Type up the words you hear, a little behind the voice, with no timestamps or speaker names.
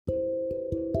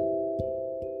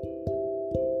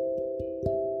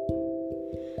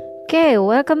Okay,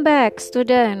 welcome back,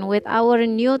 student, with our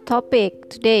new topic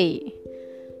today.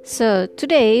 So,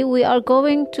 today we are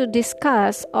going to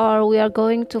discuss or we are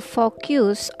going to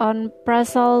focus on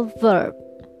phrasal verb.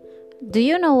 Do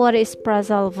you know what is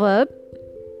phrasal verb?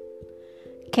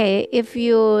 Okay, if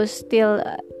you still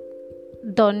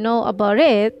don't know about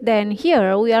it, then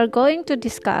here we are going to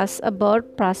discuss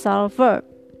about phrasal verb.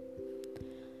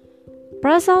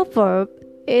 Phrasal verb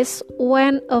is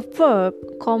when a verb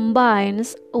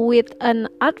combines with an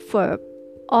adverb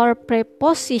or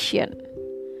preposition,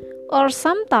 or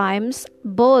sometimes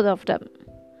both of them,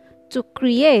 to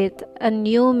create a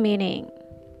new meaning.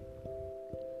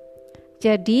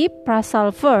 Jadi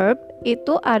phrasal verb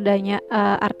itu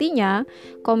artinya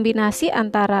kombinasi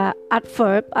antara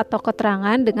adverb atau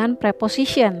keterangan dengan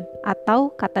preposition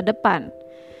atau kata depan.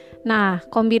 Nah,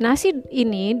 kombinasi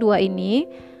ini, dua ini,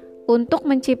 untuk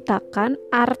menciptakan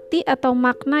arti atau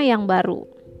makna yang baru.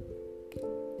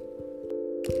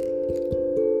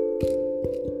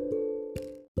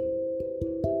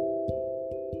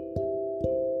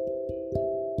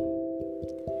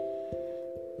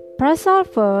 Phrasal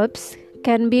verbs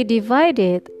can be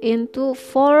divided into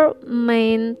 4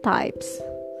 main types.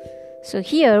 So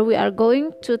here we are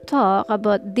going to talk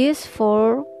about these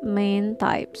 4 main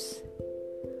types.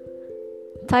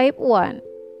 Type 1.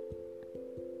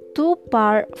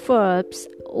 Two-part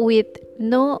verbs with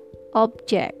no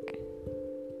object.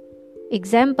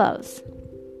 Examples: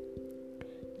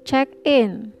 check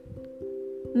in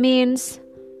means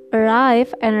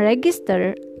arrive and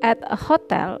register at a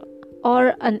hotel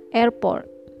or an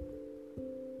airport.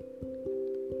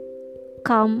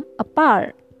 Come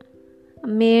apart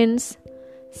means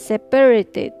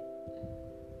separated.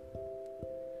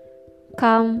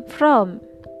 Come from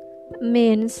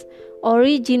means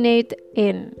originate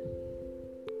in.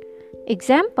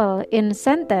 Example in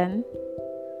sentence: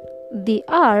 the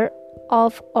art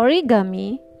of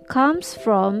origami comes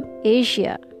from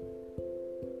Asia.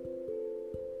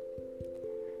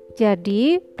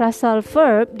 Jadi, phrasal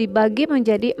verb dibagi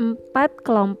menjadi 4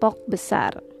 kelompok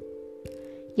besar.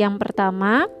 Yang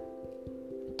pertama,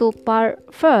 two-part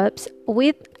verbs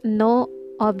with no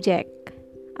object.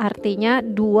 Artinya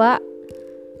 2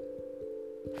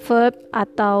 verb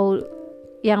atau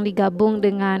yang digabung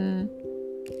dengan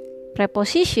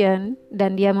preposition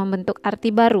dan dia membentuk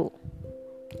arti baru.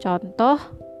 Contoh,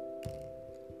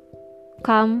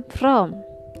 come from.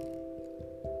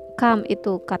 Come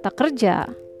itu kata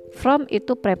kerja, from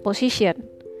itu preposition.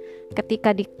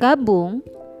 Ketika digabung,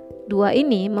 2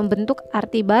 ini membentuk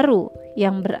arti baru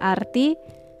yang berarti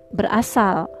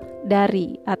berasal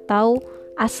dari atau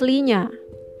aslinya.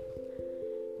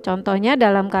 Contohnya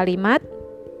dalam kalimat,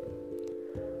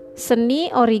 seni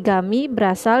origami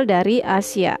berasal dari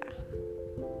Asia.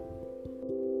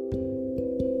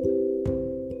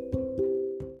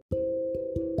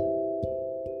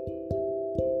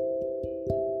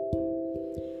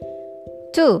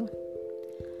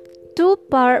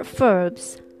 Two-part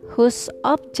verbs whose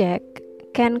object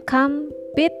can come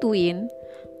between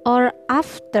or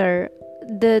after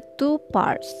the two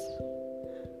parts.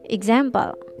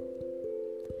 Example: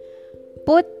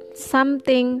 put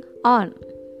something on.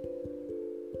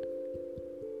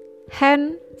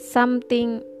 Hand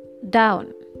something down.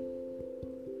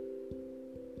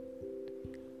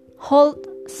 Hold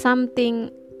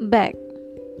something back.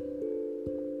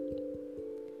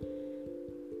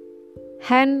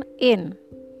 Hand in.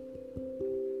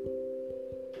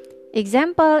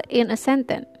 Example in a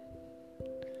sentence: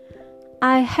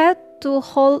 I had to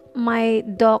hold my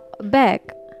dog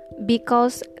back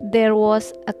because there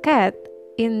was a cat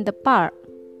in the park.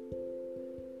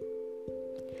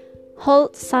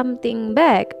 Hold something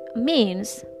back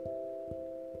means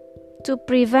to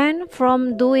prevent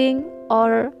from doing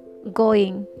or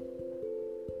going.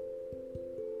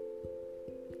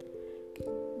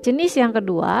 Jenis yang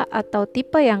kedua atau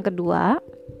tipe yang kedua,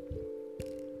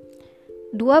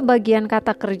 2 bagian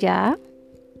kata kerja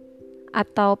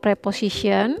atau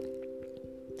preposition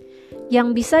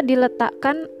yang bisa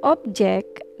diletakkan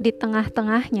objek di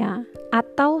tengah-tengahnya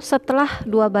atau setelah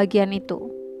 2 bagian itu.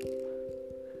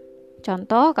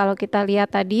 Contoh kalau kita lihat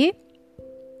tadi,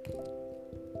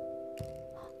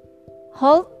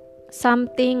 hold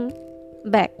something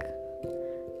back.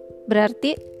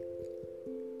 Berarti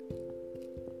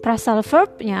phrasal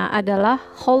verbnya adalah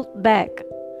hold back.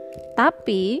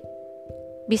 Tapi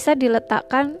bisa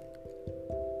diletakkan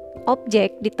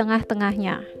objek di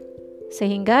tengah-tengahnya.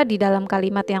 Sehingga di dalam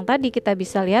kalimat yang tadi kita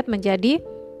bisa lihat menjadi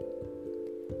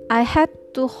I had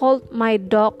to hold my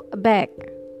dog back.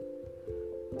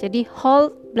 Jadi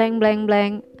hold blank blank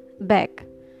blank back.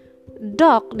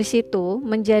 Dog di situ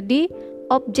menjadi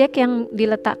objek yang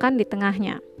diletakkan di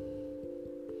tengahnya.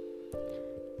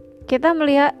 Kita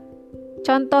melihat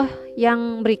contoh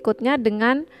yang berikutnya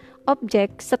dengan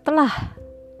objek setelah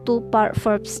two-part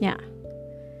verbs-nya.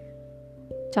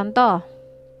 Contoh,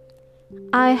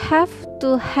 I have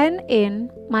to hand in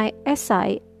my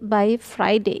essay by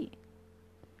Friday.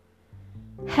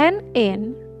 Hand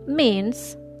in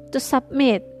means to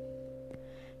submit.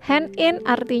 Hand in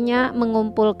artinya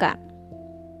mengumpulkan.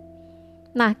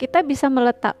 Nah, kita bisa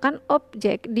meletakkan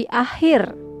objek di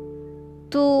akhir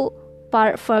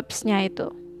two-part verbs-nya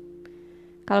itu.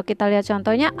 Kalau kita lihat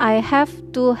contohnya, I have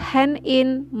to hand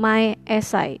in my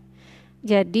essay.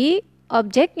 Jadi,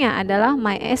 objeknya adalah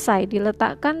my essay,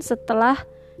 diletakkan setelah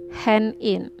hand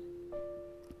in.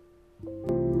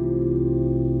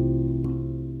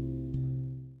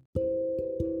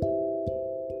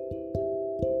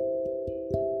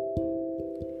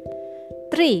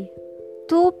 Three,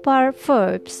 two-part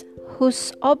verbs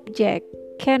whose object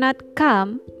cannot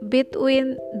come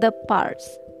between the parts.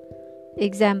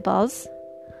 Examples: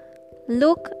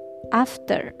 look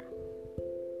after,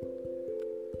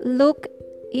 look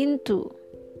into,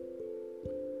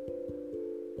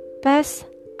 pass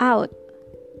out.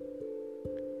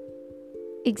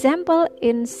 Example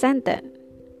in sentence: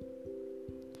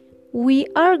 we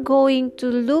are going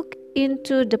to look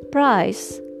into the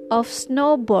price of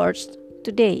snowboards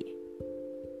today.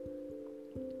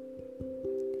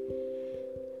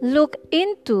 Look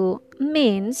into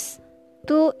means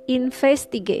to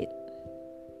investigate.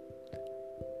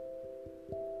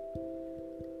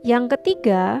 Yang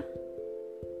ketiga,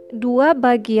 dua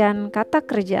bagian kata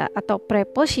kerja atau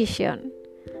preposition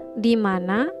di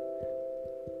mana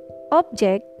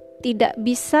objek tidak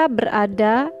bisa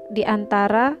berada di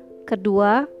antara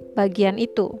kedua bagian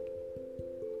itu.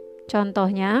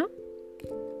 Contohnya,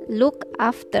 look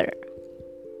after,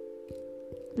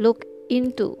 look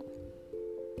into.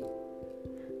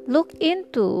 Look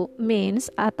into means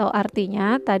atau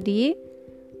artinya tadi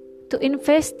to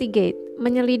investigate,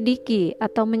 menyelidiki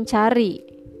atau mencari.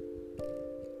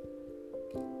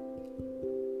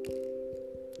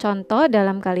 Contoh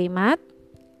dalam kalimat,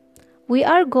 we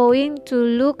are going to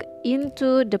look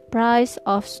into the price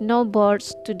of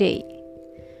snowboards today.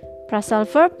 Phrasal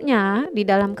verb-nya di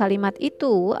dalam kalimat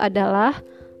itu adalah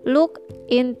look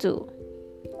into.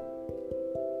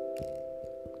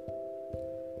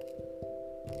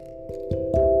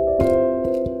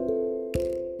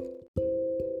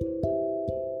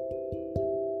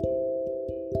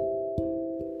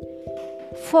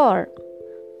 Four,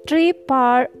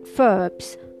 three-part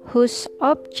verbs whose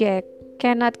object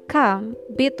cannot come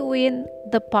between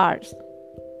the parts.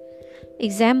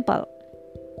 Example: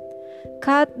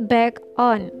 cut back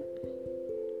on,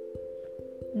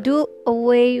 do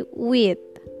away with,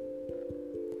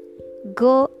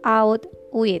 go out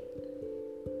with.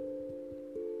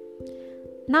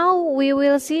 Now we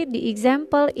will see the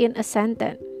example in a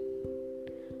sentence.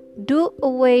 Do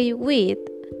away with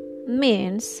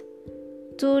means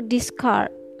to discard.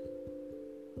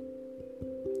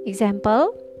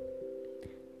 Example: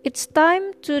 it's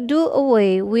time to do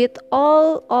away with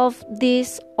all of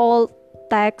these old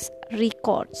tax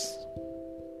records.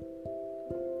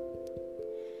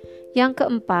 Yang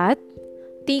keempat,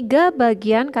 tiga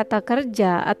bagian kata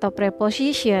kerja atau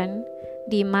preposition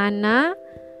di mana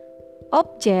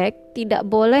objek tidak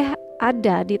boleh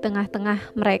ada di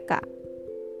tengah-tengah mereka.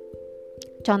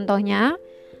 Contohnya,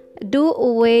 do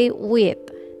away with.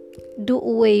 Do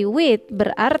away with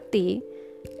berarti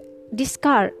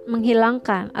discard,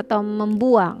 menghilangkan atau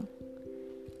membuang.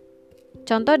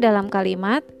 Contoh dalam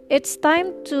kalimat, it's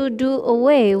time to do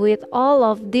away with all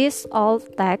of this old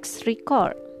tax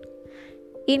record.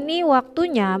 Ini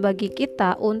waktunya bagi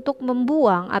kita untuk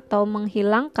membuang atau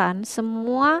menghilangkan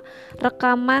semua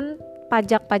rekaman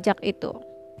pajak-pajak itu.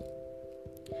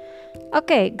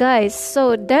 Okay, guys,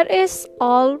 so that is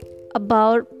all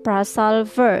about phrasal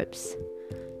verbs.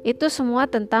 Itu semua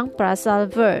tentang phrasal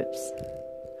verbs.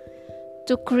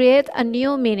 To create a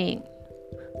new meaning.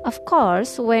 Of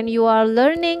course, when you are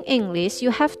learning English,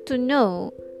 you have to know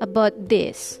about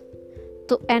this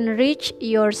to enrich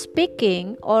your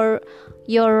speaking or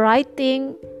your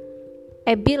writing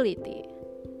ability.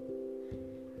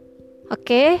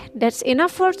 Okay, that's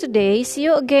enough for today. See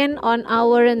you again on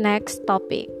our next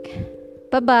topic.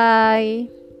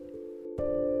 Bye-bye.